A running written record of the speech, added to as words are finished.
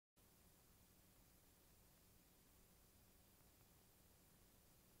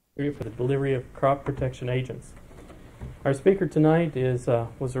for the delivery of crop protection agents. Our speaker tonight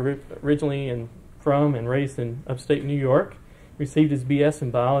was originally from and raised in upstate New York. Received his BS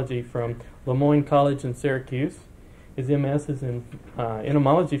in biology from Lemoyne College in Syracuse. His MS is in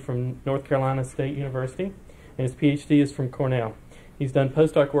entomology from North Carolina State University, and his PhD is from Cornell. He's done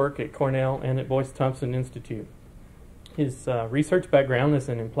postdoc work at Cornell and at Boyce Thompson Institute. His research background is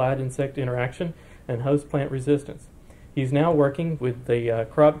in implied insect interaction and host plant resistance. He's now working with the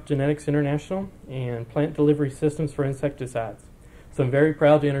Crop Genetics International and Plant Delivery Systems for Insecticides. So I'm very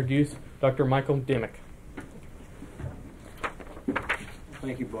proud to introduce Dr. Michael Dimmick.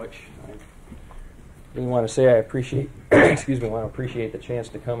 Thank you, Butch. I really want to say I appreciate, the chance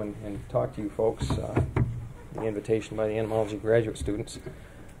to come and talk to you folks. The invitation by the entomology graduate students.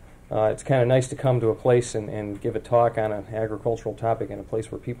 It's kind of nice to come to a place and give a talk on an agricultural topic in a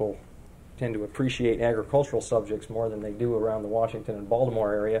place where people tend to appreciate agricultural subjects more than they do around the Washington and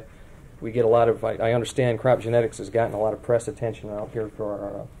Baltimore area. We get a lot of, I understand crop genetics has gotten a lot of press attention out here for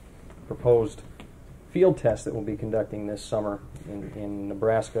our proposed field test that we'll be conducting this summer in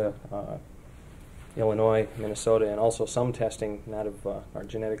Nebraska, Illinois, Minnesota, and also some testing, not of our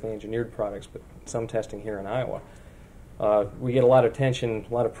genetically engineered products, but some testing here in Iowa. We get a lot of attention,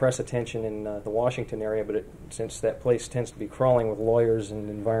 a lot of press attention in the Washington area, but since that place tends to be crawling with lawyers and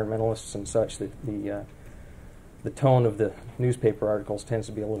environmentalists and such, that the tone of the newspaper articles tends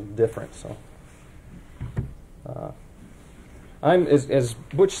to be a little different. So, I'm, as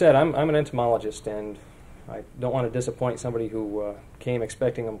Butch said, I'm an entomologist, and I don't want to disappoint somebody who came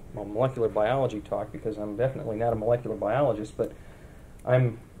expecting a molecular biology talk, because I'm definitely not a molecular biologist, but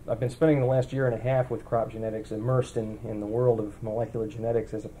I've been spending the last year and a half with crop genetics immersed in the world of molecular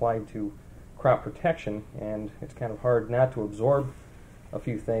genetics as applied to crop protection, and it's kind of hard not to absorb a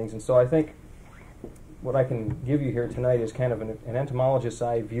few things. And so I think what I can give you here tonight is kind of an entomologist's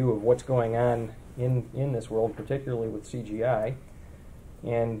eye view of what's going on in this world, particularly with CGI,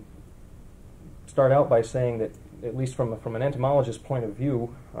 and start out by saying that, at least from an entomologist's point of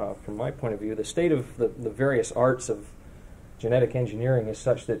view, from my point of view, the state of the various arts of genetic engineering is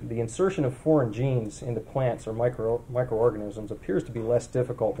such that the insertion of foreign genes into plants or microorganisms appears to be less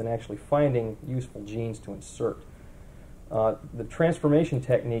difficult than actually finding useful genes to insert. The transformation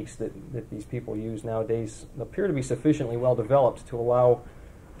techniques that these people use nowadays appear to be sufficiently well developed to allow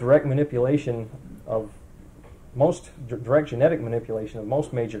direct genetic manipulation of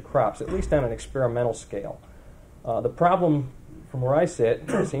most major crops, at least on an experimental scale. The problem, from where I sit,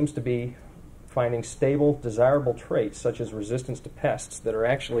 seems to be finding stable, desirable traits, such as resistance to pests, that are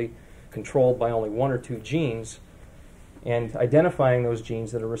actually controlled by only one or two genes, and identifying those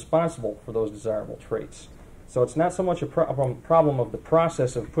genes that are responsible for those desirable traits. So it's not so much a problem of the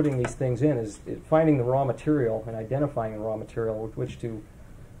process of putting these things in as finding the raw material and identifying the raw material with which to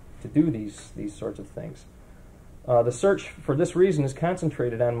do these sorts of things. The search for this reason is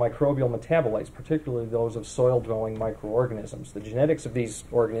concentrated on microbial metabolites, particularly those of soil-dwelling microorganisms. The genetics of these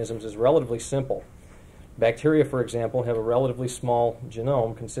organisms is relatively simple. Bacteria, for example, have a relatively small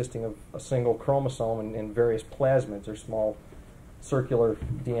genome consisting of a single chromosome and various plasmids, or small circular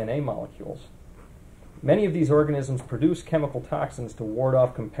DNA molecules. Many of these organisms produce chemical toxins to ward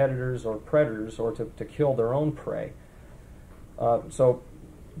off competitors or predators, or to kill their own prey. So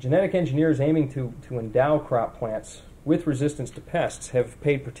genetic engineers aiming to endow crop plants with resistance to pests have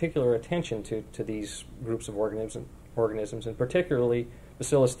paid particular attention to these groups of organisms, and particularly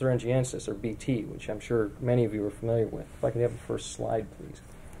Bacillus thuringiensis, or BT, which I'm sure many of you are familiar with. If I could have the first slide, please,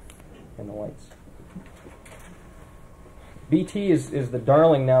 and the lights. BT is the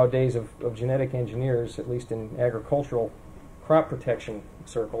darling nowadays of genetic engineers, at least in agricultural crop protection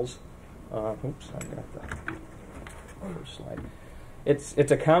circles. Oops, I got the first slide.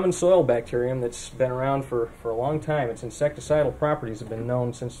 It's a common soil bacterium that's been around for a long time. Its insecticidal properties have been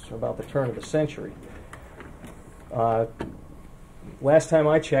known since about the turn of the century. Last time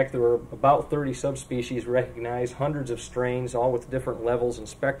I checked, there were about 30 subspecies recognized, hundreds of strains, all with different levels and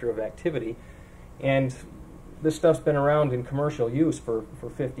spectra of activity. And this stuff's been around in commercial use for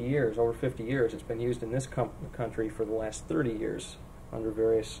 50 years, over 50 years. It's been used in this country for the last 30 years under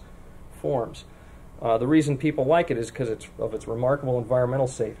various forms. The reason people like it is because of its remarkable environmental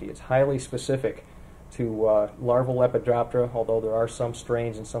safety. It's highly specific to larval Lepidoptera, although there are some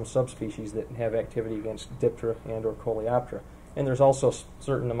strains and some subspecies that have activity against Diptera and or Coleoptera. And there's also a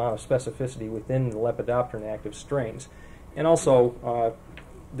certain amount of specificity within the Lepidopteran active strains. And also,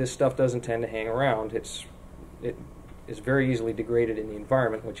 this stuff doesn't tend to hang around. It is very easily degraded in the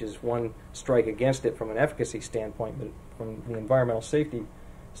environment, which is one strike against it from an efficacy standpoint, but from the environmental safety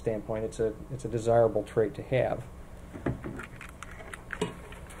standpoint, it's a desirable trait to have.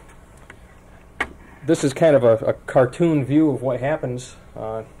 this is kind of a cartoon view of what happens.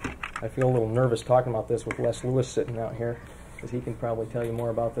 I feel a little nervous talking about this with Les Lewis sitting out here, because he can probably tell you more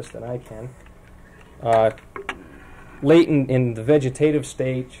about this than I can. Late in the vegetative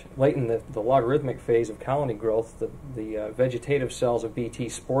stage, late in the logarithmic phase of colony growth, the vegetative cells of Bt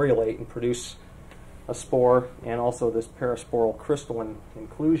sporulate and produce a spore and also this parasporal crystalline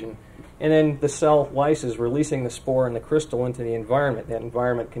inclusion. And then the cell lyses, releasing the spore and the crystal into the environment. That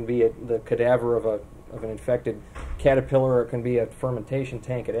environment can be the cadaver of an infected caterpillar, or it can be a fermentation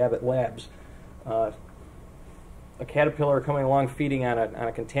tank at Abbott Labs. A caterpillar coming along feeding on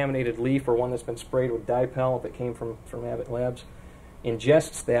a contaminated leaf, or one that's been sprayed with dipel, if it came from Abbott Labs,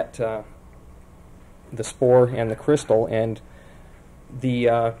 ingests that the spore and the crystal, and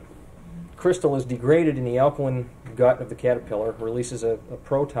the crystal is degraded in the alkaline gut of the caterpillar, releases a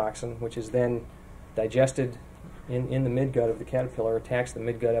protoxin, which is then digested in the midgut of the caterpillar, attacks the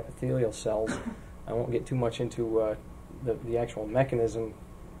midgut epithelial cells. I won't get too much into the actual mechanism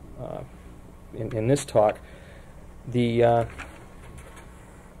in this talk. This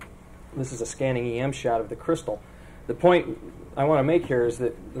is a scanning EM shot of the crystal. The point I want to make here is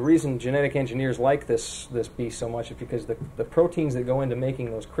that the reason genetic engineers like this beast so much is because the proteins that go into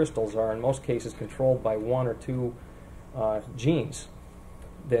making those crystals are in most cases controlled by one or two genes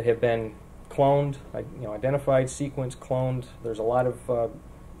that have been cloned, identified, sequenced, cloned. There's a lot of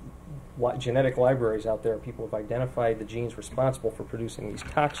genetic libraries out there. People have identified the genes responsible for producing these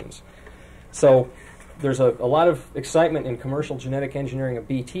toxins. So there's a lot of excitement in commercial genetic engineering of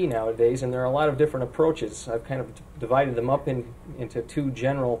Bt nowadays, and there are a lot of different approaches. I've kind of divided them up into two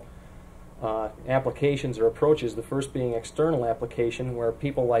general applications or approaches. The first being external application, where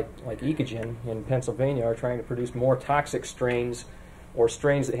people like Ecogen in Pennsylvania are trying to produce more toxic strains, or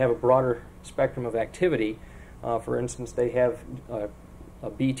strains that have a broader spectrum of activity. For instance, they have a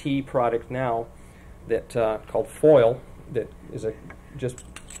Bt product now that called Foil, that is just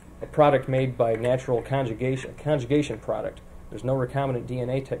a product made by natural conjugation product. There's no recombinant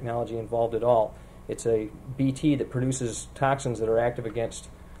DNA technology involved at all. It's a Bt that produces toxins that are active against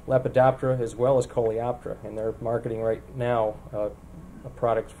Lepidoptera as well as Coleoptera, and they're marketing right now a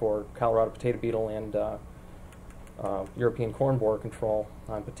product for Colorado potato beetle and European corn borer control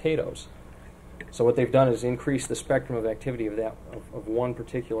on potatoes. So what they've done is increase the spectrum of activity of one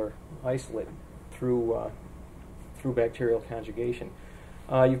particular isolate through bacterial conjugation.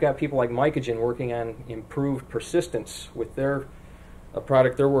 You've got people like Mycogen working on improved persistence with a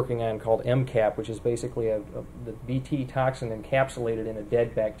product they're working on called MCAP, which is basically the Bt toxin encapsulated in a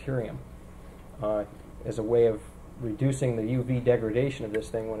dead bacterium as a way of reducing the UV degradation of this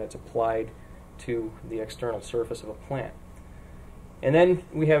thing when it's applied to the external surface of a plant. And then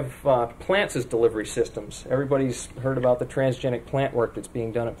we have plants as delivery systems. Everybody's heard about the transgenic plant work that's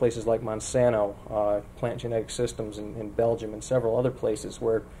being done at places like Monsanto, Plant Genetic Systems in Belgium, and several other places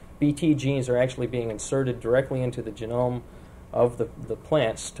where Bt genes are actually being inserted directly into the genome of the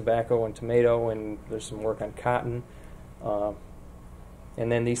plants, tobacco and tomato, and there's some work on cotton.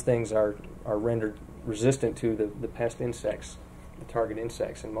 And then these things are rendered resistant to the pest insects, the target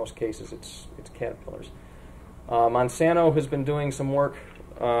insects. In most cases, it's caterpillars. Monsanto has been doing some work.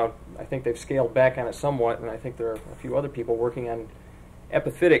 I think they've scaled back on it somewhat, and I think there are a few other people working on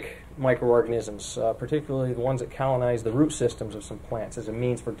epiphytic microorganisms, particularly the ones that colonize the root systems of some plants as a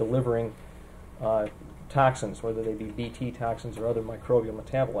means for delivering toxins, whether they be Bt toxins or other microbial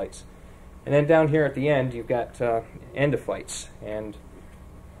metabolites. And then down here at the end, you've got endophytes. And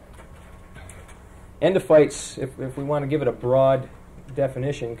endophytes, if we want to give it a broad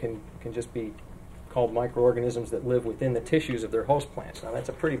definition, can just be called microorganisms that live within the tissues of their host plants. Now that's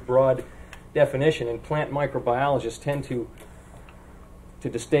a pretty broad definition, and plant microbiologists tend to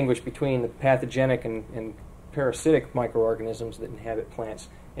distinguish between the pathogenic and parasitic microorganisms that inhabit plants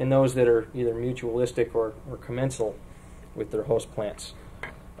and those that are either mutualistic or commensal with their host plants.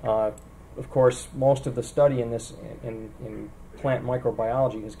 Of course, most of the study in plant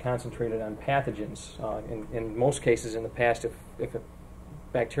microbiology is concentrated on pathogens. In most cases in the past, if a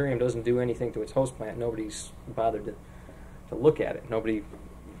bacterium doesn't do anything to its host plant, nobody's bothered to look at it. Nobody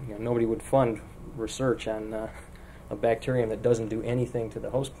would fund research on a bacterium that doesn't do anything to the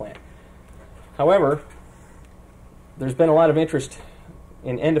host plant. However, there's been a lot of interest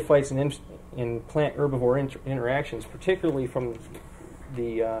in endophytes and in plant herbivore interactions, particularly from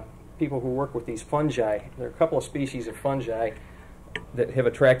the people who work with these fungi. There are a couple of species of fungi that have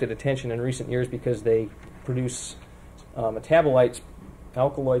attracted attention in recent years because they produce metabolites,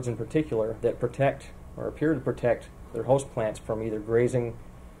 alkaloids in particular, that protect or appear to protect their host plants from either grazing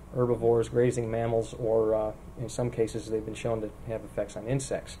herbivores, grazing mammals, or in some cases they've been shown to have effects on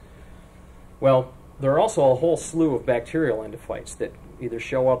insects. Well, There are also a whole slew of bacterial endophytes that either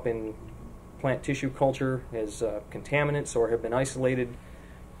show up in plant tissue culture as contaminants or have been isolated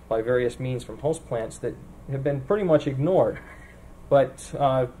by various means from host plants that have been pretty much ignored. But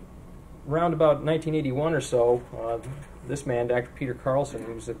around about 1981 or so, this man, Dr. Peter Carlson,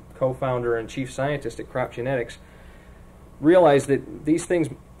 who's the co-founder and chief scientist at Crop Genetics, realized that these things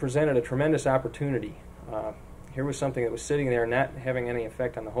presented a tremendous opportunity. Here was something that was sitting there not having any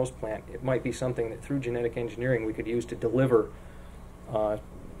effect on the host plant. It might be something that through genetic engineering we could use to deliver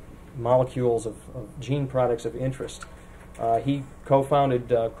molecules of gene products of interest. He co-founded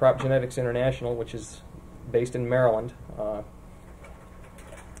Crop Genetics International, which is based in Maryland,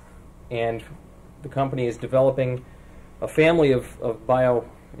 and the company is developing a family of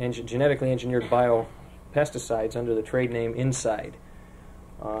genetically engineered biopesticides under the trade name Inside.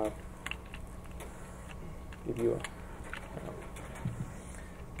 Give you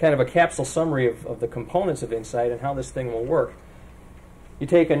a kind of a capsule summary of the components of Inside and how this thing will work. You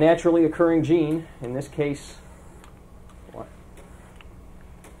take a naturally occurring gene, in this case, what?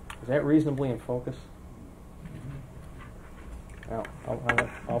 Is that reasonably in focus? No,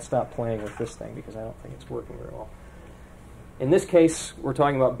 I'll stop playing with this thing because I don't think it's working very well. In this case, we're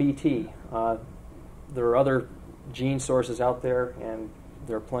talking about BT. There are other gene sources out there, and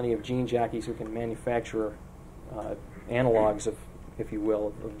there are plenty of gene jockeys who can manufacture analogs of, if you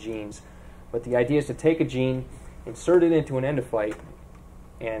will, of genes. But the idea is to take a gene, insert it into an endophyte,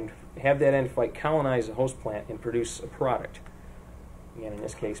 and have that endophyte colonize a host plant and produce a product. Again, in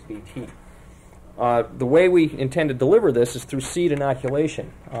this case, BT. The way we intend to deliver this is through seed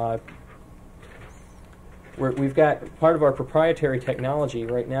inoculation. We've got part of our proprietary technology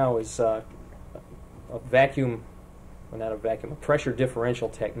right now is a vacuum, well, not a vacuum, a pressure differential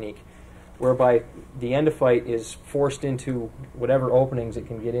technique, whereby the endophyte is forced into whatever openings it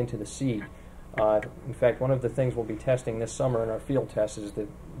can get into the seed. In fact, one of the things we'll be testing this summer in our field tests is the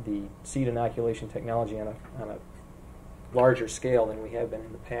seed inoculation technology on a larger scale than we have been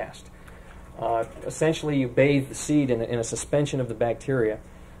in the past. Essentially, you bathe the seed in a suspension of the bacteria,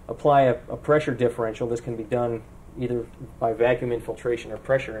 apply a pressure differential. This can be done either by vacuum infiltration or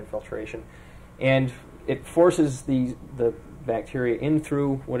pressure infiltration, and it forces the bacteria in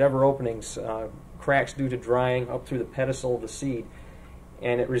through whatever openings, cracks due to drying, up through the pedicel of the seed,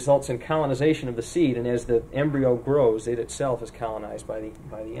 and it results in colonization of the seed, and as the embryo grows, it itself is colonized by the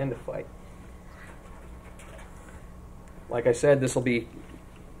endophyte. Like I said, this will be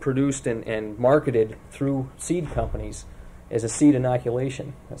produced and marketed through seed companies as a seed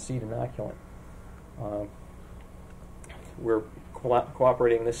inoculation, a seed inoculant. We're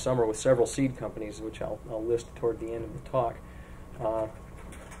cooperating this summer with several seed companies, which I'll list toward the end of the talk.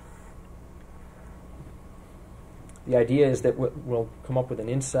 The idea is that we'll come up with an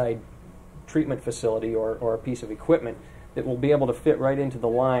inside treatment facility or a piece of equipment that will be able to fit right into the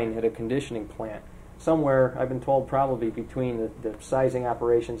line at a conditioning plant. Somewhere, I've been told, probably between the sizing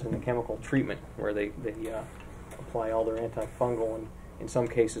operations and the chemical treatment, where they apply all their antifungal and, in some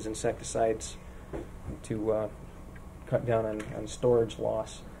cases, insecticides to cut down on storage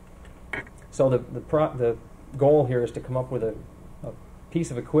loss. So the goal here is to come up with a piece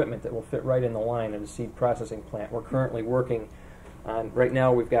of equipment that will fit right in the line at a seed processing plant. We're currently working on, right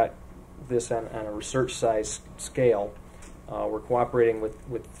now we've got this on a research size scale. We're cooperating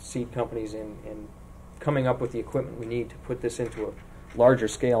with seed companies in coming up with the equipment we need to put this into a larger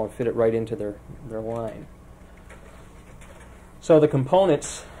scale and fit it right into their line. So the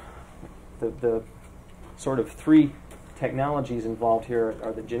components, the sort of three technologies involved here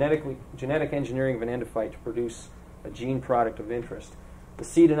are the genetic engineering of an endophyte to produce a gene product of interest, the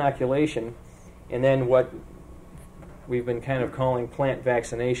seed inoculation, and then what we've been kind of calling plant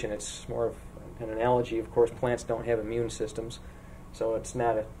vaccination. It's more of an analogy. Of course, plants don't have immune systems, so it's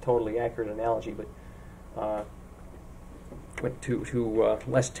not a totally accurate analogy, but to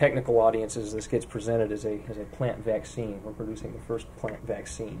less technical audiences, this gets presented as a plant vaccine. We're producing the first plant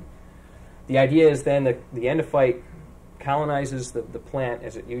vaccine. The idea is then that the endophyte colonizes the plant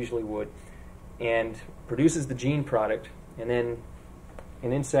as it usually would and produces the gene product, and then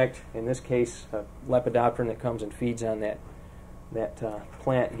an insect, in this case a lepidopteran that comes and feeds on that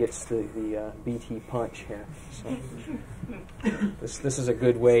plant, gets the BT punch here. So this is a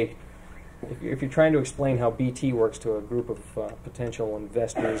good way. If you're trying to explain how BT works to a group of potential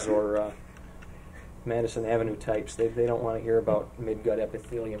investors or Madison Avenue types, they don't want to hear about midgut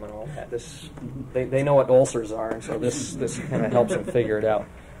epithelium and all that. They know what ulcers are, and so this kind of helps them figure it out.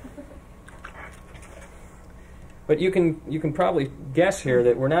 But you can probably guess here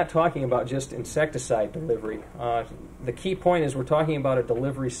that we're not talking about just insecticide delivery. The key point is we're talking about a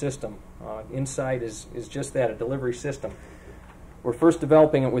delivery system. Inside is just that, a delivery system. We're first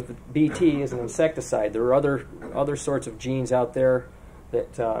developing it with the Bt as an insecticide. There are other sorts of genes out there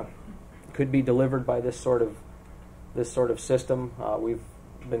that could be delivered by this sort of system. We've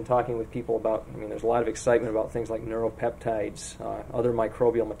been talking with people about, there's a lot of excitement about things like neuropeptides, other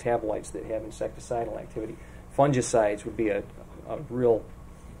microbial metabolites that have insecticidal activity. Fungicides would be a real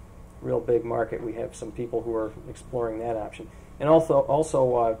big market. We have some people who are exploring that option. And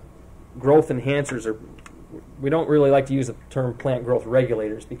also growth enhancers are, we don't really like to use the term plant growth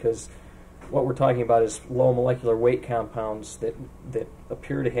regulators because what we're talking about is low molecular weight compounds that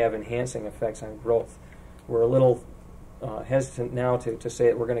appear to have enhancing effects on growth. We're a little hesitant now to say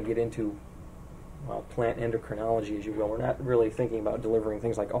that we're going to get into plant endocrinology, as you will. We're not really thinking about delivering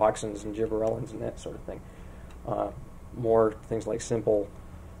things like auxins and gibberellins and that sort of thing. More things like simple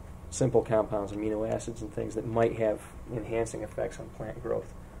compounds, amino acids and things that might have enhancing effects on plant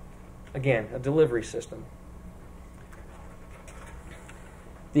growth. Again, a delivery system.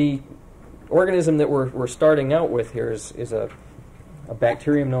 The organism that we're starting out with here is a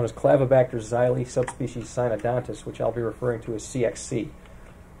bacterium known as Clavibacter xylem, subspecies Cynodontis, which I'll be referring to as CXC.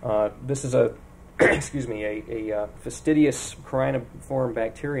 This is a fastidious coryneiform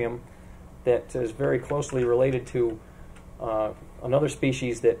bacterium that is very closely related to another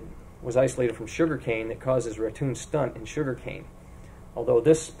species that was isolated from sugarcane that causes ratoon stunt in sugarcane. Although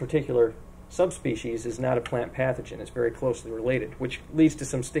this particular subspecies is not a plant pathogen, it's very closely related, which leads to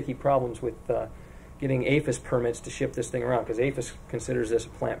some sticky problems with getting APHIS permits to ship this thing around, because APHIS considers this a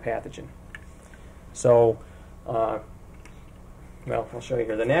plant pathogen. So, well, I'll show you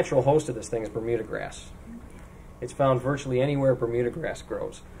here. The natural host of this thing is Bermuda grass. It's found virtually anywhere Bermuda grass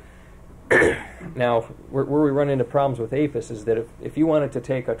grows. Now, where we run into problems with APHIS is that if you wanted to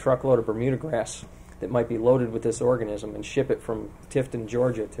take a truckload of Bermuda grass that might be loaded with this organism and ship it from Tifton,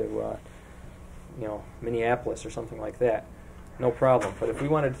 Georgia to Minneapolis or something like that, no problem. But if we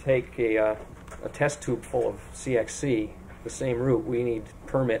wanted to take a test tube full of CXC, the same route, we need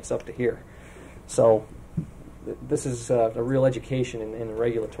permits up to here. So this is a real education in the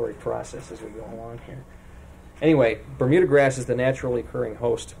regulatory process as we go along here. Anyway, Bermuda grass is the naturally occurring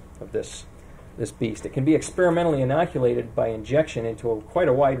host of this beast. It can be experimentally inoculated by injection into quite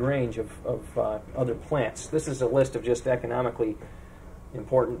a wide range of other plants. This is a list of just economically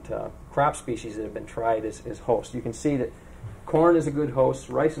important crop species that have been tried as hosts. You can see that corn is a good host.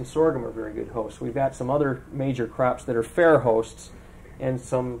 Rice and sorghum are very good hosts. We've got some other major crops that are fair hosts, and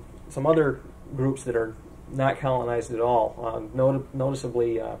some other groups that are not colonized at all.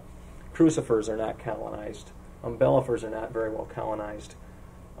 Noticeably, crucifers are not colonized. Umbellifers are not very well colonized.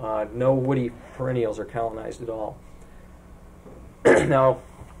 No woody perennials are colonized at all. Now,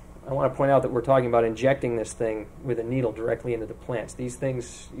 I want to point out that we're talking about injecting this thing with a needle directly into the plants. These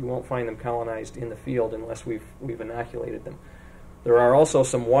things, you won't find them colonized in the field unless we've inoculated them. There are also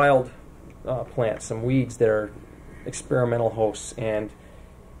some wild plants, some weeds that are experimental hosts, and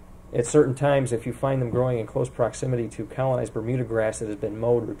at certain times, if you find them growing in close proximity to colonized Bermuda grass that has been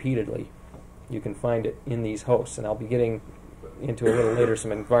mowed repeatedly, you can find it in these hosts. And I'll be getting into a little later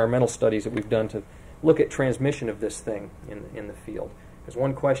some environmental studies that we've done to look at transmission of this thing in the field. Because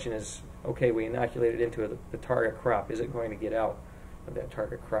one question is, okay, we inoculated into the target crop. Is it going to get out of that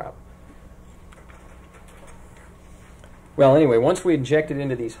target crop? Well, anyway, once we inject it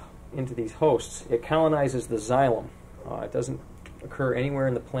into these hosts, it colonizes the xylem. It doesn't occur anywhere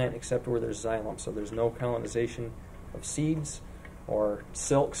in the plant except where there's xylem. So there's no colonization of seeds or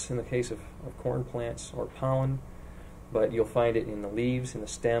silks in the case of corn plants, or pollen. But you'll find it in the leaves, in the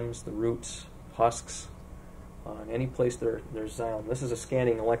stems, the roots, husks, any place there's xylem. This is a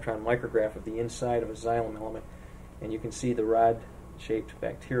scanning electron micrograph of the inside of a xylem element, and you can see the rod-shaped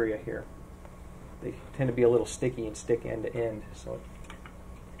bacteria here. They tend to be a little sticky and stick end to end, so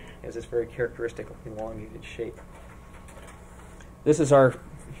it has this very characteristic elongated shape. This is our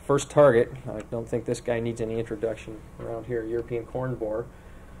first target. I don't think this guy needs any introduction around here, European corn borer.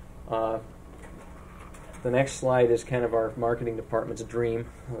 The next slide is kind of our marketing department's dream,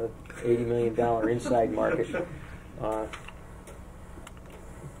 $80 million inside market.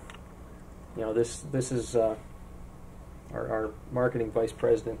 This is our marketing vice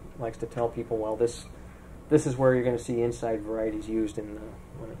president likes to tell people, well, this is where you're going to see inside varieties used when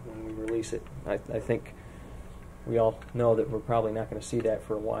we release it. I think we all know that we're probably not going to see that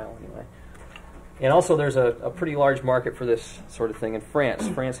for a while anyway. And also there's a pretty large market for this sort of thing in France.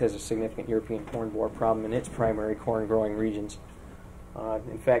 France has a significant European corn borer problem in its primary corn growing regions.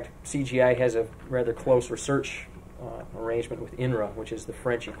 In fact, CGI has a rather close research arrangement with INRA, which is the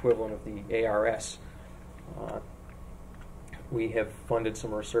French equivalent of the ARS. we have funded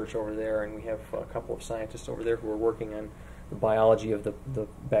some research over there, and we have a couple of scientists over there who are working on the biology of the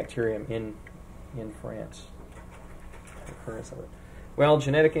bacterium in France. The occurrence of it. Well,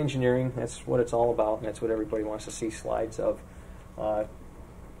 genetic engineering, that's what it's all about, and that's what everybody wants to see slides of.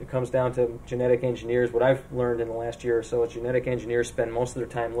 It comes down to genetic engineers. What I've learned in the last year or so is genetic engineers spend most of their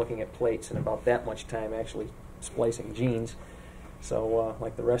time looking at plates and about that much time actually splicing genes. So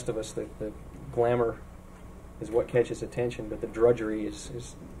like the rest of us, the glamour is what catches attention, but the drudgery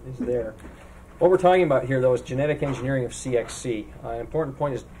is there. What we're talking about here, though, is genetic engineering of CXC. An important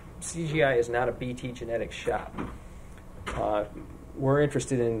point is CGI is not a BT genetics shop. We're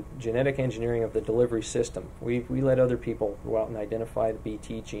interested in genetic engineering of the delivery system. We let other people go out and identify the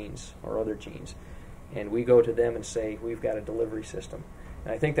BT genes or other genes, and we go to them and say, we've got a delivery system.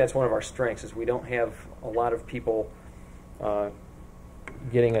 And I think that's one of our strengths, is we don't have a lot of people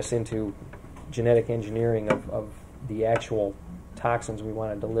getting us into genetic engineering of the actual toxins we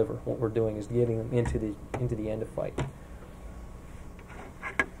want to deliver. What we're doing is getting them into the endophyte.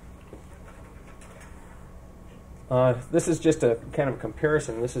 This is just a kind of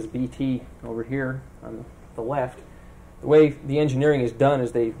comparison. This is BT over here on the left. The way the engineering is done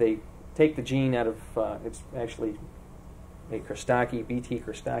is they take the gene out of, it's actually a Christaki, BT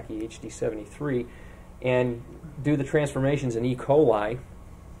Christaki HD73, and do the transformations in E. coli,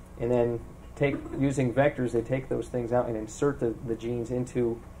 and then using vectors, they take those things out and insert the genes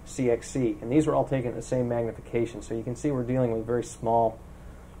into CXC. And these are all taken at the same magnification, so you can see we're dealing with very small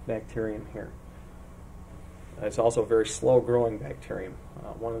bacterium here. It's also a very slow-growing bacterium.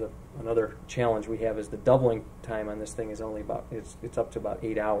 Another challenge we have is the doubling time on this thing is only about it's up to about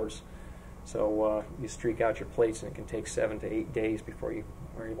 8 hours. So you streak out your plates, and it can take 7 to 8 days before you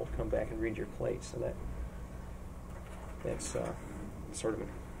are able to come back and read your plates. So that's sort of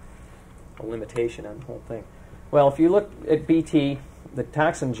a limitation on the whole thing. Well, if you look at BT, the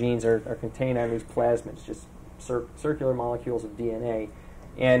toxin genes are contained on these plasmids, just circular molecules of DNA.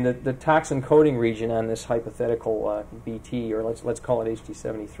 And the toxin coding region on this hypothetical BT, or let's call it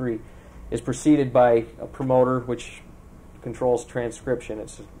HD73, is preceded by a promoter which controls transcription.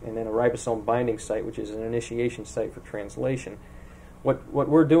 And then a ribosome binding site, which is an initiation site for translation. What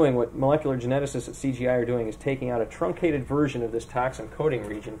we're doing, what molecular geneticists at CGI are doing, is taking out a truncated version of this toxin coding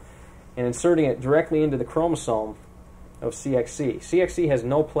region and inserting it directly into the chromosome of CXC. CXC has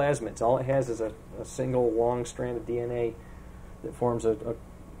no plasmids. All it has is a single long strand of DNA that forms a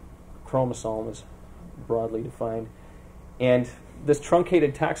chromosome, is broadly defined. And this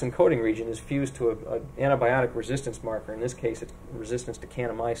truncated toxin coding region is fused to an antibiotic resistance marker. In this case, it's resistance to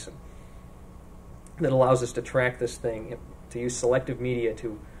kanamycin. That allows us to track this thing, to use selective media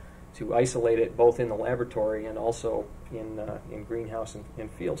to isolate it both in the laboratory and also in greenhouse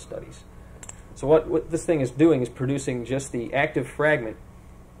and field studies. So what this thing is doing is producing just the active fragment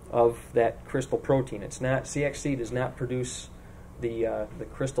of that crystal protein. It's not, CXC does not produce the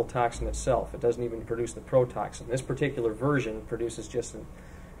crystal toxin itself. It doesn't even produce the protoxin. This particular version produces just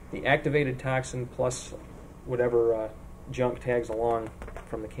the activated toxin plus whatever junk tags along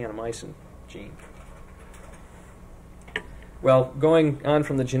from the kanamycin gene. Well, going on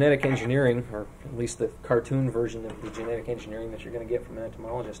from the genetic engineering, or at least the cartoon version of the genetic engineering that you're going to get from an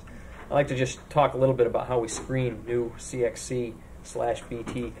entomologist, I'd like to just talk a little bit about how we screen new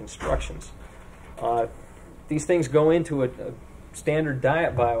CXC/BT constructions. These things go into a standard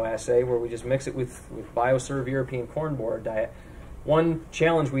diet bioassay where we just mix it with BioServe European corn borer diet. One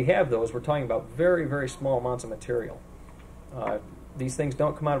challenge we have, though, is we're talking about very, very small amounts of material. These things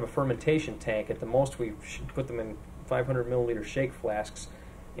don't come out of a fermentation tank. At the most, we should put them in 500 milliliter shake flasks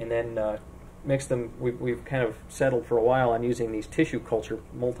and then mix them. We've kind of settled for a while on using these tissue culture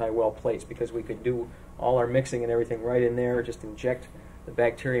multi-well plates because we could do all our mixing and everything right in there, just inject the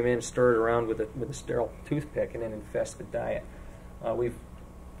bacterium in, stir it around with a sterile toothpick, and then infest the diet. We've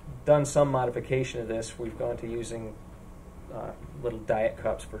done some modification of this. We've gone to using little diet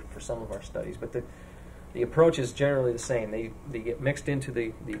cups for some of our studies, but the approach is generally the same. They get mixed into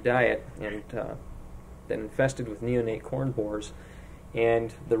the diet and then infested with neonate corn borers,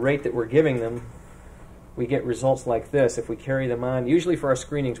 and the rate that we're giving them, we get results like this. If we carry them on, usually for our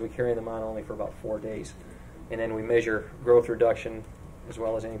screenings we carry them on only for about 4 days, and then we measure growth reduction as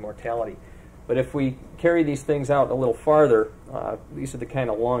well as any mortality. But if we carry these things out a little farther, these are the kind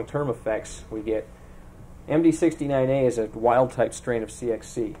of long-term effects we get. MD69A is a wild-type strain of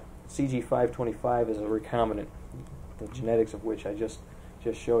CXC. CG525 is a recombinant, the genetics of which I just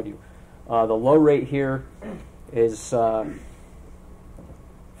showed you. The low rate here is 5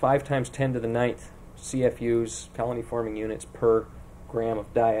 times 10 to the 9th CFUs, colony-forming units, per gram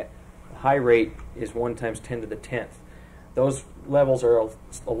of diet. The high rate is 1 times 10 to the 10th. Those levels are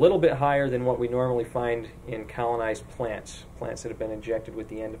a little bit higher than what we normally find in colonized plants that have been injected with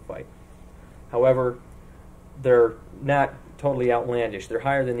the endophyte. However, they're not totally outlandish. They're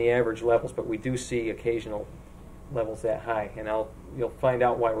higher than the average levels, but we do see occasional levels that high, and you'll find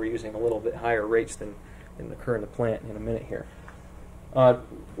out why we're using a little bit higher rates than occur in the plant in a minute here.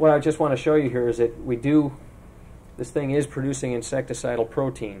 What I just want to show you here is that this thing is producing insecticidal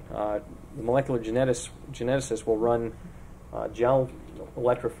protein. The molecular geneticists will run gel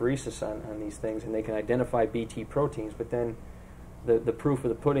electrophoresis on these things, and they can identify Bt proteins, but then the proof of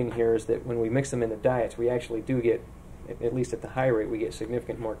the pudding here is that when we mix them into diets, we actually do get, at least at the high rate, we get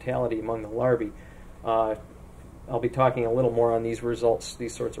significant mortality among the larvae. I'll be talking a little more on these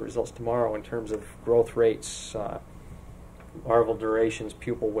sorts of results tomorrow in terms of growth rates, larval durations,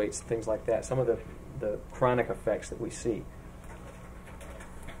 pupal weights, things like that, some of the chronic effects that we see.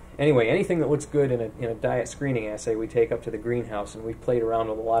 Anyway, anything that looks good in a diet screening assay we take up to the greenhouse, and we've played around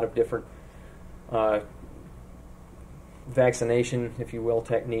with a lot of different vaccination, if you will,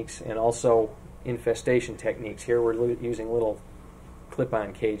 techniques, and also infestation techniques. Here we're using little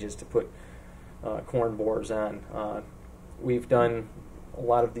clip-on cages to put corn borers on. We've done a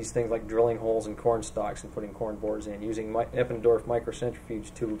lot of these things like drilling holes in corn stalks and putting corn borers in, using Eppendorf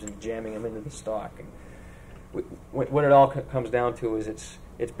microcentrifuge tubes and jamming them into the stalk. And what it all comes down to is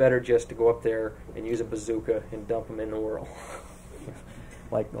it's better just to go up there and use a bazooka and dump them in the whirl,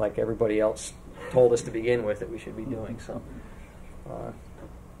 like everybody else told us to begin with that we should be doing. So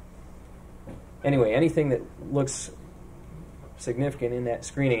anyway, anything that looks significant in that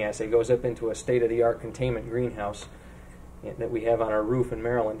screening assay goes up into a state-of-the-art containment greenhouse that we have on our roof in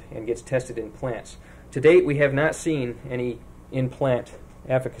Maryland and gets tested in plants. To date, we have not seen any in-plant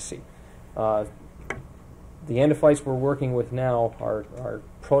efficacy. The endophytes we're working with now are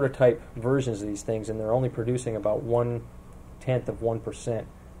prototype versions of these things, and they're only producing about 1/10 of 1%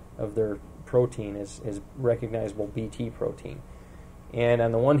 of their protein is recognizable Bt protein. And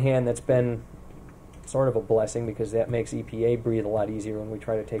on the one hand, that's been sort of a blessing, because that makes EPA breathe a lot easier when we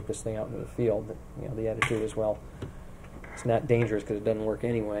try to take this thing out into the field. The attitude is, well, it's not dangerous because it doesn't work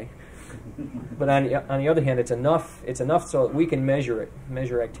anyway. But on the other hand, it's enough so that we can measure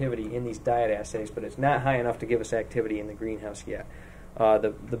activity in these diet assays, but it's not high enough to give us activity in the greenhouse yet.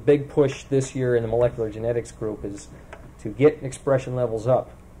 The big push this year in the molecular genetics group is to get expression levels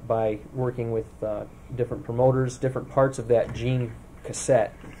up by working with different promoters, different parts of that gene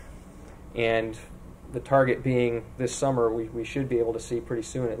cassette, and the target being this summer, we should be able to see pretty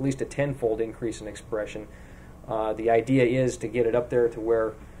soon at least a 10-fold increase in expression. The idea is to get it up there to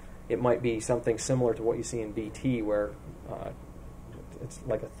where it might be something similar to what you see in Bt, where it's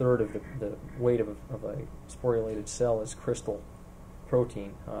like a third of the weight of a sporulated cell is crystal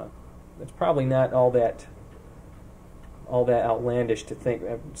protein. It's probably not all that outlandish to think.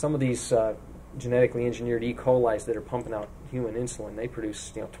 Some of these genetically engineered E. coli's that are pumping out human insulin, they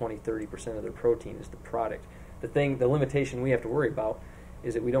produce 20-30% of their protein as the product. The limitation we have to worry about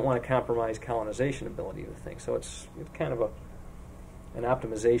is that we don't want to compromise colonization ability of the thing. So it's kind of an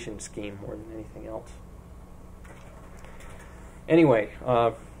optimization scheme more than anything else. Anyway,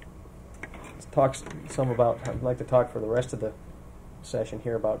 let's talk I'd like to talk for the rest of the session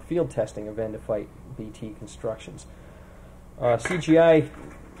here about field testing of endophyte Bt constructions. CGI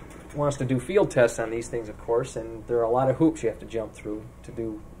wants to do field tests on these things, of course, and there are a lot of hoops you have to jump through to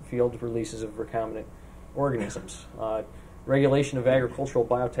do field releases of recombinant organisms. Regulation of agricultural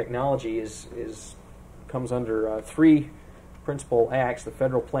biotechnology comes under three principal acts: the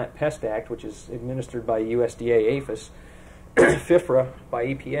Federal Plant Pest Act, which is administered by USDA APHIS, FIFRA by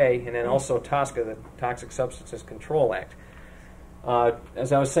EPA, and then also TSCA, the Toxic Substances Control Act.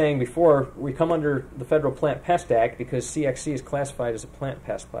 As I was saying before, we come under the Federal Plant Pest Act because CXC is classified as a plant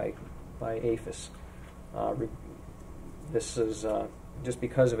pest by APHIS. This is just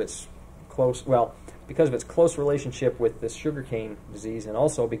because of its close relationship with this sugarcane disease, and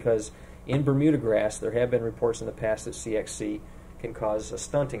also because in Bermuda grass there have been reports in the past that CXC can cause a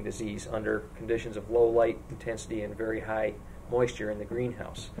stunting disease under conditions of low light intensity and very high moisture in the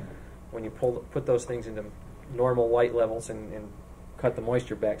greenhouse. When you put those things into normal light levels and cut the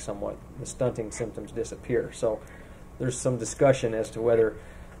moisture back somewhat, the stunting symptoms disappear. So there's some discussion as to whether,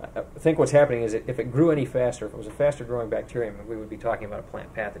 I think what's happening is that if it grew any faster, if it was a faster growing bacterium, we would be talking about a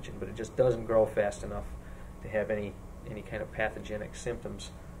plant pathogen, but it just doesn't grow fast enough to have any kind of pathogenic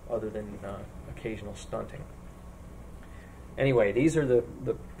symptoms other than occasional stunting. Anyway, these are the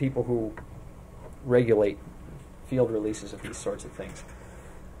people who regulate field releases of these sorts of things.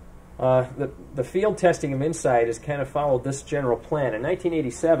 The field testing of inside has kind of followed this general plan. In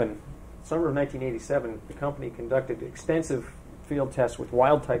 1987, summer of 1987, the company conducted extensive field tests with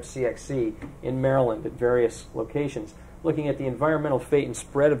wild-type CXC in Maryland at various locations, looking at the environmental fate and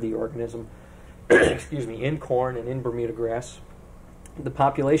spread of the organism excuse me, in corn and in Bermuda grass, the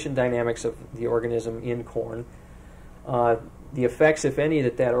population dynamics of the organism in corn, the effects, if any,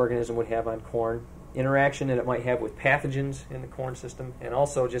 that organism would have on corn, interaction that it might have with pathogens in the corn system, and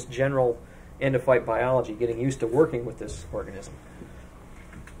also just general endophyte biology, getting used to working with this organism.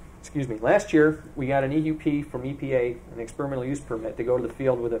 Excuse me. Last year, we got an EUP from EPA, an experimental use permit, to go to the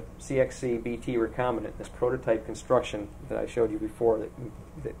field with a CXC BT recombinant, this prototype construction that I showed you before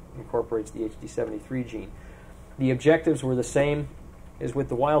that incorporates the HD73 gene. The objectives were the same as with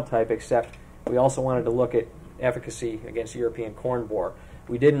the wild type, except we also wanted to look at efficacy against European corn borer.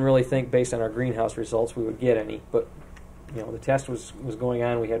 We didn't really think, based on our greenhouse results, we would get any, but the test was going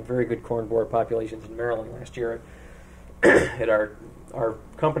on. We had very good corn borer populations in Maryland last year at our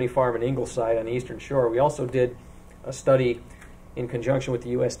company farm in Ingleside on the Eastern Shore. We also did a study in conjunction with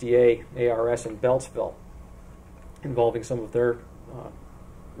the USDA ARS in Beltsville, involving some of their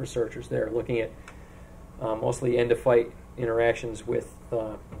researchers there, looking at mostly endophyte interactions with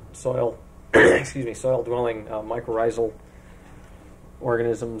soil, soil-dwelling mycorrhizal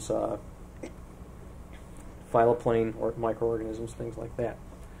organisms, phytoplankton or microorganisms, things like that.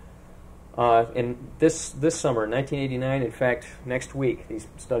 And this summer, 1989, in fact, next week, these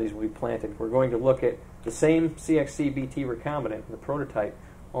studies will be planted. We're going to look at the same CXC-BT recombinant, the prototype,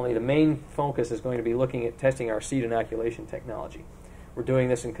 only the main focus is going to be looking at testing our seed inoculation technology. We're doing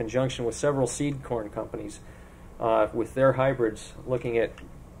this in conjunction with several seed corn companies with their hybrids, looking at,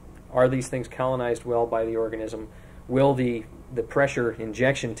 are these things colonized well by the organism? Will the pressure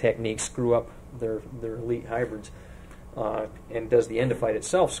injection technique screw up their elite hybrids? And does the endophyte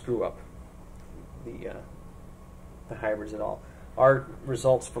itself screw up the hybrids at all? Our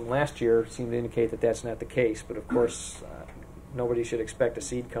results from last year seem to indicate that that's not the case, but of course nobody should expect a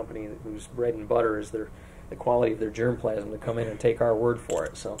seed company whose bread and butter is the quality of their germplasm to come in and take our word for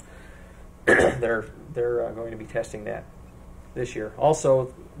it. So they're going to be testing that this year.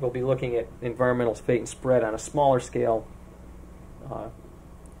 Also, we'll be looking at environmental fate and spread on a smaller scale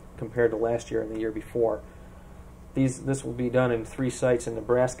compared to last year and the year before. This will be done in 3 sites in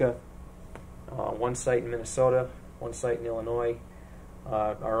Nebraska, 1 site in Minnesota, 1 site in Illinois,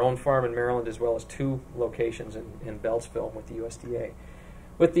 our own farm in Maryland, as well as 2 locations in Beltsville with the USDA.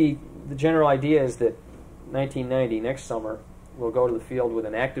 But the general idea is that 1990, next summer, we'll go to the field with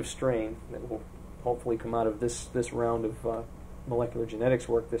an active strain that will hopefully come out of this round of molecular genetics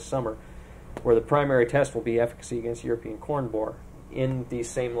work this summer, where the primary test will be efficacy against European corn borer in these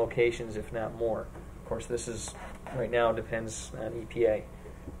same locations, if not more. Of course, this is right now depends on EPA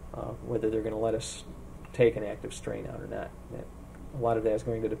whether they're going to let us take an active strain out or not. A lot of that is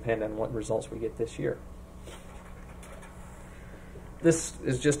going to depend on what results we get this year. This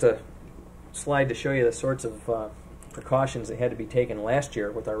is just a slide to show you the sorts of precautions that had to be taken last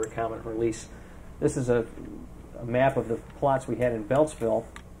year with our recombinant release. This is a map of the plots we had in Beltsville.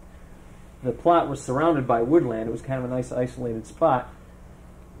 The plot was surrounded by woodland. It was kind of a nice isolated spot.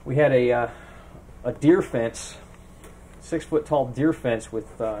 We had a deer fence, 6-foot tall deer fence with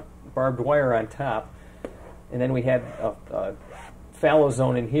barbed wire on top, and then we had a fallow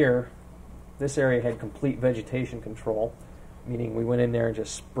zone in here. This area had complete vegetation control, meaning we went in there and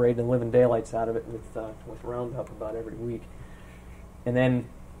just sprayed the living daylights out of it with Roundup about every week. And then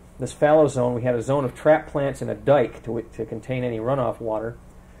this fallow zone, we had a zone of trap plants and a dike to contain any runoff water.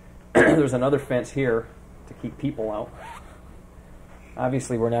 There's another fence here to keep people out.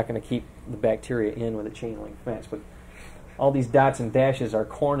 Obviously, we're not going to keep the bacteria in with a chain link fence, but all these dots and dashes are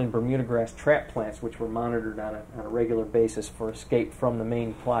corn and Bermuda grass trap plants, which were monitored on a regular basis for escape from the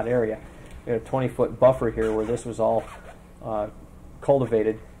main plot area. We had a 20-foot buffer here where this was all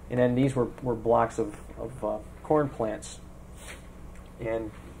cultivated, and then these were blocks of corn plants.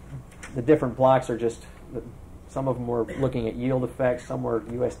 And the different blocks are just, some of them were looking at yield effects, some were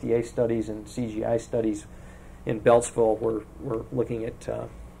USDA studies and CGI studies. In Beltsville, we're looking at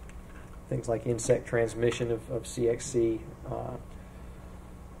things like insect transmission of CXC,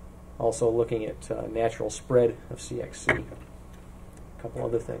 also looking at natural spread of CXC, a couple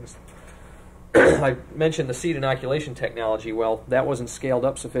other things. I mentioned the seed inoculation technology. Well, that wasn't scaled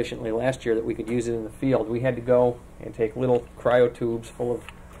up sufficiently last year that we could use it in the field. We had to go and take little cryotubes full of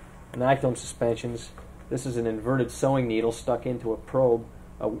inoculum suspensions. This is an inverted sewing needle stuck into a probe,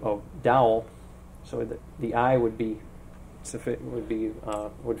 a dowel, so that the eye would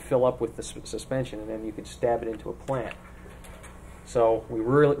fill up with the suspension, and then you could stab it into a plant. So we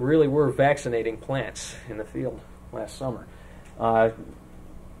really were vaccinating plants in the field last summer.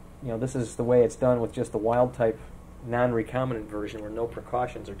 this is the way it's done with just the wild type non-recombinant version where no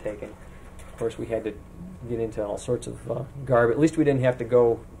precautions are taken. Of course, we had to get into all sorts of garb. At least we didn't have to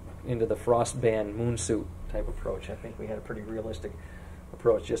go into the frostband moon suit type approach. I think we had a pretty realistic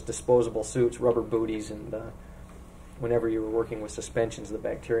approach, just disposable suits, rubber booties, and whenever you were working with suspensions of the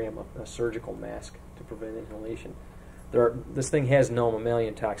bacterium, a surgical mask to prevent inhalation. This thing has no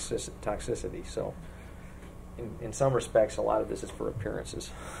mammalian toxicity, so in some respects, a lot of this is for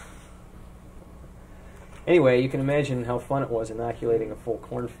appearances. Anyway, you can imagine how fun it was inoculating a full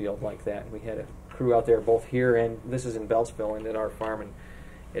cornfield like that. We had a crew out there both here, and this is in Beltsville, and at our farm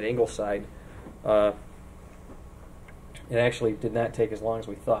at Ingleside. It actually did not take as long as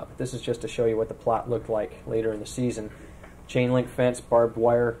we thought, but this is just to show you what the plot looked like later in the season. Chain link fence, barbed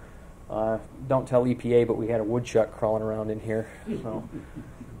wire. Don't tell EPA, but we had a woodchuck crawling around in here, so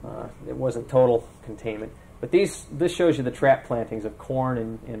it wasn't total containment. But this shows you the trap plantings of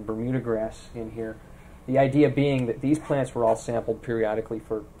corn and Bermuda grass in here. The idea being that these plants were all sampled periodically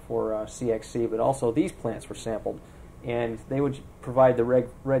for CXC, but also these plants were sampled, and they would provide the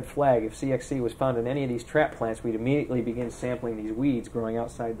red flag. If CXC was found in any of these trap plants, we'd immediately begin sampling these weeds growing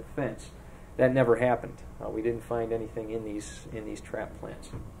outside the fence. That never happened. We didn't find anything in these trap plants.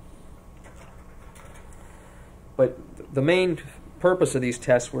 But the main purpose of these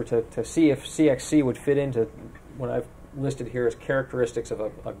tests were to see if CXC would fit into what I've listed here as characteristics of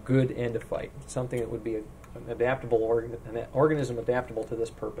a good endophyte, something that would be an adaptable an organism adaptable to this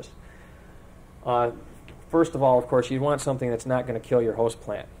purpose. First of all, of course, you'd want something that's not going to kill your host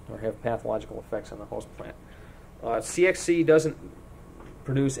plant or have pathological effects on the host plant. CXC doesn't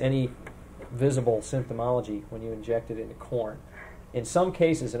produce any visible symptomology when you inject it into corn. In some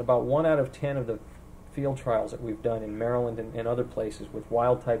cases, in about 1 out of 10 of the field trials that we've done in Maryland and other places with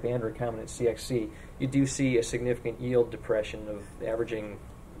wild type and recombinant CXC, you do see a significant yield depression of averaging,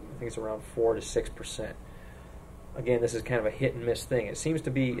 I think it's around 4 to 6%. Again, this is kind of a hit and miss thing. It seems to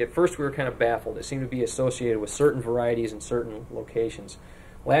be, at first we were kind of baffled. It seemed to be associated with certain varieties in certain locations.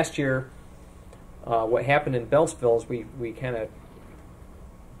 Last year, what happened in Beltsville is we kind of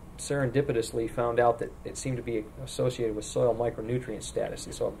serendipitously found out that it seemed to be associated with soil micronutrient status.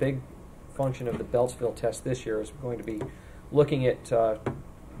 And so a big function of the Beltsville test this year is going to be looking at the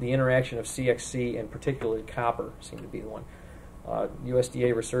interaction of CXC and particularly copper seemed to be the one.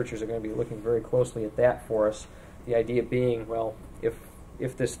 USDA researchers are going to be looking very closely at that for us. The idea being, well,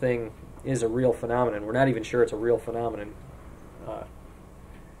 if this thing is a real phenomenon, we're not even sure it's a real phenomenon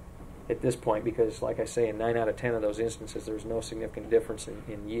at this point because, like I say, in 9 out of 10 of those instances, there's no significant difference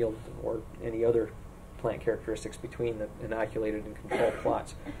in yield or any other plant characteristics between the inoculated and controlled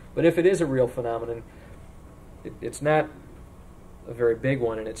plots. But if it is a real phenomenon, it's not a very big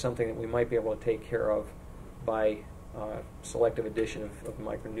one, and it's something that we might be able to take care of by selective addition of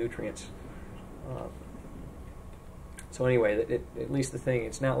micronutrients. So anyway, at least the thing,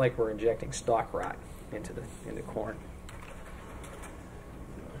 it's not like we're injecting stalk rot into corn.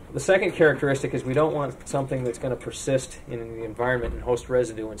 The second characteristic is we don't want something that's going to persist in the environment and host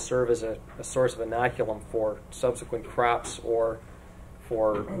residue and serve as a source of inoculum for subsequent crops or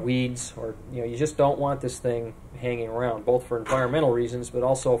for weeds, or you just don't want this thing hanging around, both for environmental reasons but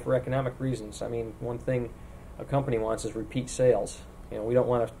also for economic reasons. I mean, one thing a company wants is repeat sales. We don't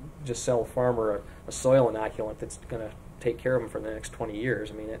want to just sell a farmer a soil inoculant that's going to take care of them for the next 20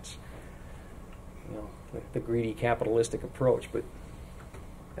 years. I mean, it's the greedy capitalistic approach, but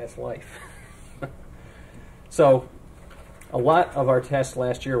that's life. So a lot of our tests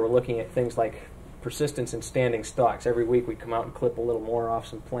last year were looking at things like persistence in standing stalks. Every week we'd come out and clip a little more off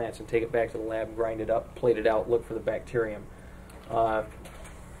some plants and take it back to the lab, grind it up, plate it out, look for the bacterium.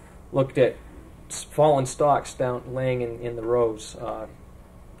 Looked at fallen stalks down laying in the rows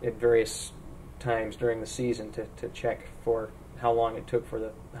at various times during the season to check for how long it took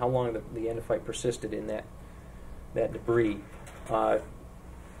for how long the endophyte persisted in that debris.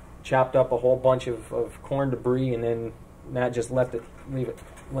 Chopped up a whole bunch of corn debris and then not just leave it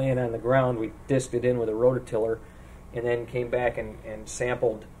laying on the ground. We disked it in with a rototiller and then came back and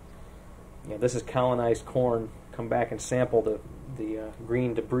sampled. This is colonized corn. Come back and sample the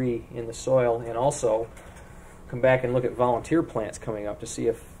green debris in the soil, and also come back and look at volunteer plants coming up to see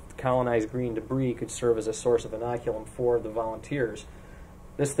if colonized green debris could serve as a source of inoculum for the volunteers.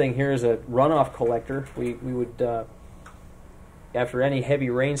 This thing here is a runoff collector. We would after any heavy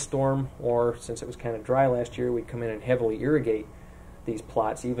rainstorm, or since it was kind of dry last year, we'd come in and heavily irrigate these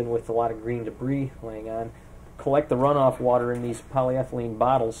plots, even with a lot of green debris laying on, collect the runoff water in these polyethylene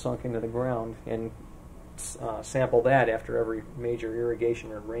bottles sunk into the ground, and sample that after every major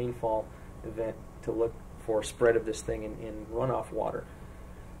irrigation or rainfall event to look for spread of this thing in runoff water.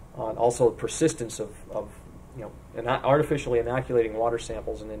 also persistence of artificially inoculating water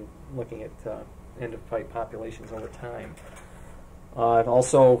samples and then looking at endophyte populations over time.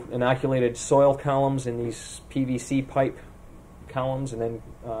 Also inoculated soil columns in these PVC pipe columns, and then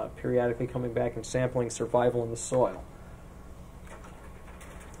periodically coming back and sampling survival in the soil.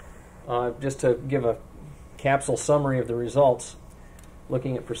 Just to give a capsule summary of the results,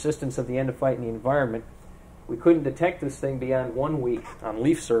 looking at persistence of the endophyte in the environment, we couldn't detect this thing beyond 1 week on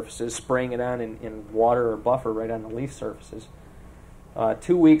leaf surfaces, spraying it on in water or buffer right on the leaf surfaces.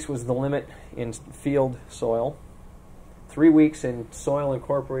 2 weeks was the limit in field soil. 3 weeks in soil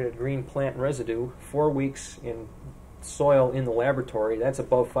incorporated green plant residue. 4 weeks in soil in the laboratory. That's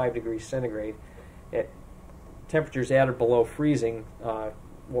above 5 degrees centigrade. At temperatures at or below freezing,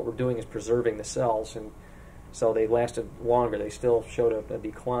 what we're doing is preserving the cells, and so they lasted longer. They still showed a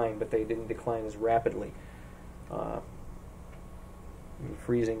decline, but they didn't decline as rapidly.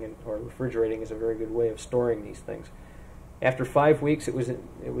 Freezing or refrigerating is a very good way of storing these things. After 5 weeks, it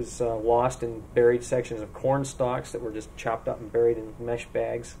was lost in buried sections of corn stalks that were just chopped up and buried in mesh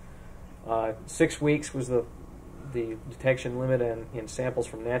bags. 6 weeks was the detection limit in samples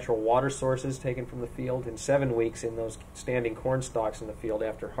from natural water sources taken from the field, and 7 weeks in those standing corn stalks in the field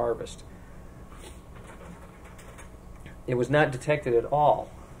after harvest. It was not detected at all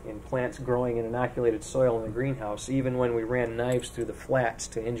in plants growing in inoculated soil in the greenhouse, even when we ran knives through the flats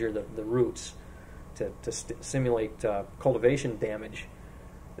to injure the roots to simulate cultivation damage.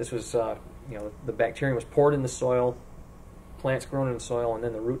 This was, the bacterium was poured in the soil, plants grown in the soil, and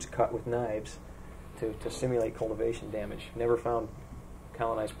then the roots cut with knives to simulate cultivation damage. Never found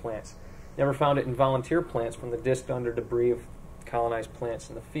colonized plants. Never found it in volunteer plants from the disked under debris of colonized plants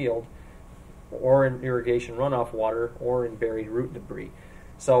in the field, or in irrigation runoff water, or in buried root debris.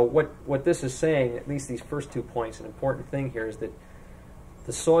 So what this is saying, at least these first 2 points, an important thing here is that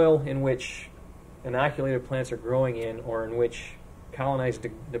the soil in which inoculated plants are growing in, or in which colonized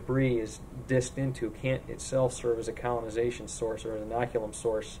debris is disked into, can't itself serve as a colonization source or an inoculum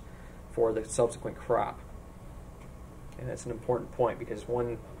source for the subsequent crop. And that's an important point, because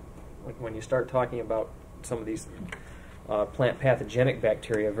when you start talking about some of these plant pathogenic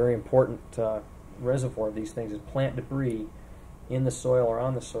bacteria, a very important reservoir of these things is plant debris in the soil or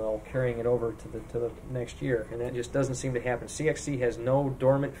on the soil, carrying it over to the next year, and that just doesn't seem to happen. CXC has no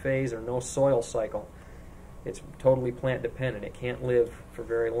dormant phase or no soil cycle. It's totally plant dependent. It can't live for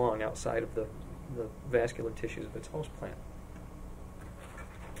very long outside of the vascular tissues of its host plant.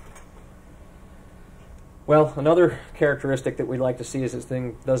 Well, another characteristic that we'd like to see is this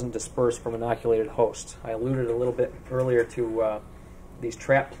thing doesn't disperse from inoculated hosts. I alluded a little bit earlier to these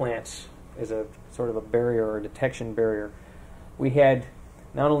trap plants as a sort of a barrier or a detection barrier. We had,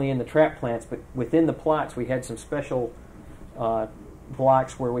 not only in the trap plants, but within the plots, we had some special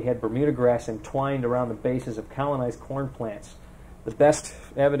blocks where we had Bermuda grass entwined around the bases of colonized corn plants. The best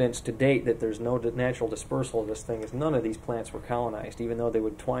evidence to date that there's no natural dispersal of this thing is none of these plants were colonized, even though they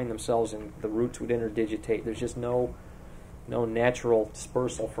would twine themselves and the roots would interdigitate. There's just no natural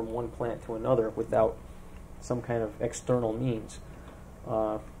dispersal from one plant to another without some kind of external means.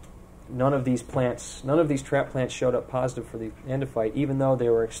 None of these trap plants showed up positive for the endophyte, even though they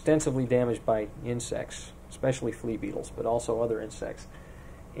were extensively damaged by insects, especially flea beetles, but also other insects.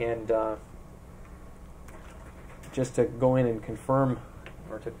 And just to go in and confirm,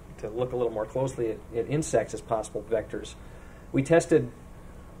 or to look a little more closely at insects as possible vectors, we tested,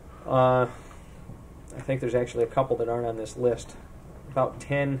 I think there's actually a couple that aren't on this list, about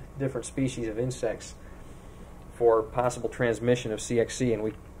 10 different species of insects for possible transmission of CXC, and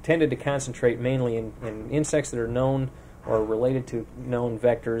we tended to concentrate mainly in insects that are known or related to known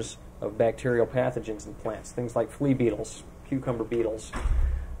vectors of bacterial pathogens in plants, things like flea beetles, cucumber beetles.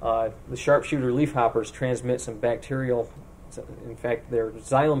 The sharpshooter leafhoppers transmit some bacterial, in fact, they're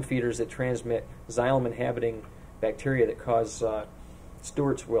xylem feeders that transmit xylem-inhabiting bacteria that cause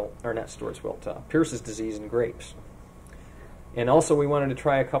Pierce's disease in grapes. And also we wanted to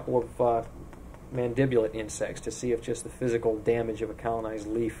try a couple of mandibulate insects to see if just the physical damage of a colonized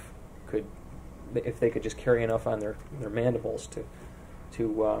leaf if they could just carry enough on their mandibles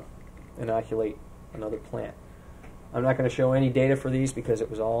to inoculate another plant. I'm not going to show any data for these because it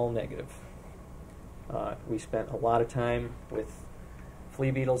was all negative. We spent a lot of time with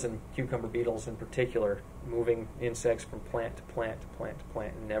flea beetles and cucumber beetles in particular, moving insects from plant to plant to plant to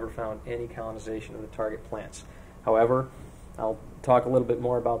plant, and never found any colonization of the target plants. However, I'll talk a little bit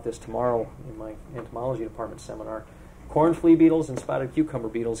more about this tomorrow in my entomology department seminar. Corn flea beetles and spotted cucumber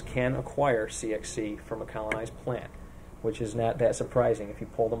beetles can acquire CXC from a colonized plant, which is not that surprising. If you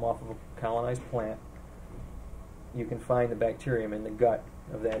pull them off of a colonized plant, you can find the bacterium in the gut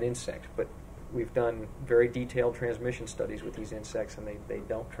of that insect. But we've done very detailed transmission studies with these insects, and they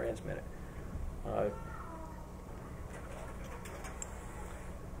don't transmit it.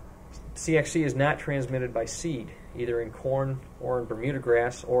 CXC is not transmitted by seed, either in corn or in Bermuda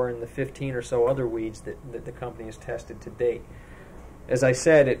grass or in the 15 or so other weeds that the company has tested to date. As I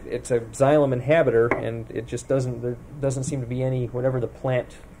said, it's a xylem inhabitor, and it just there doesn't seem to be any, whatever the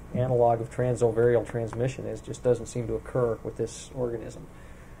plant analog of transovarial transmission is, just doesn't seem to occur with this organism.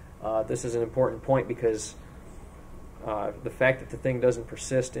 This is an important point because the fact that the thing doesn't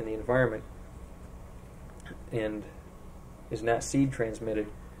persist in the environment and is not seed transmitted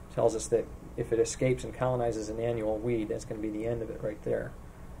tells us that if it escapes and colonizes an annual weed, that's going to be the end of it right there.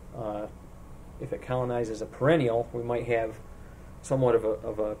 If it colonizes a perennial, we might have somewhat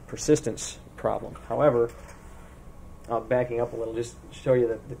of a persistence problem. However, backing up a little, just to show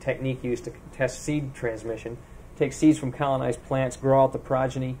you the technique used to test seed transmission. Take seeds from colonized plants, grow out the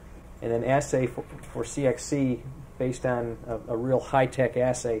progeny, and then assay for CXC based on a real high-tech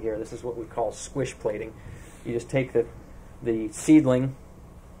assay here. This is what we call squish plating. You just take the seedling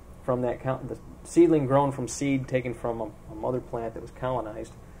from the seedling grown from seed taken from a mother plant that was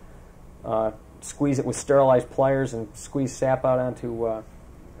colonized, squeeze it with sterilized pliers and squeeze sap out onto a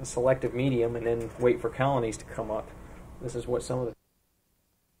selective medium, and then wait for colonies to come up. This is what some of the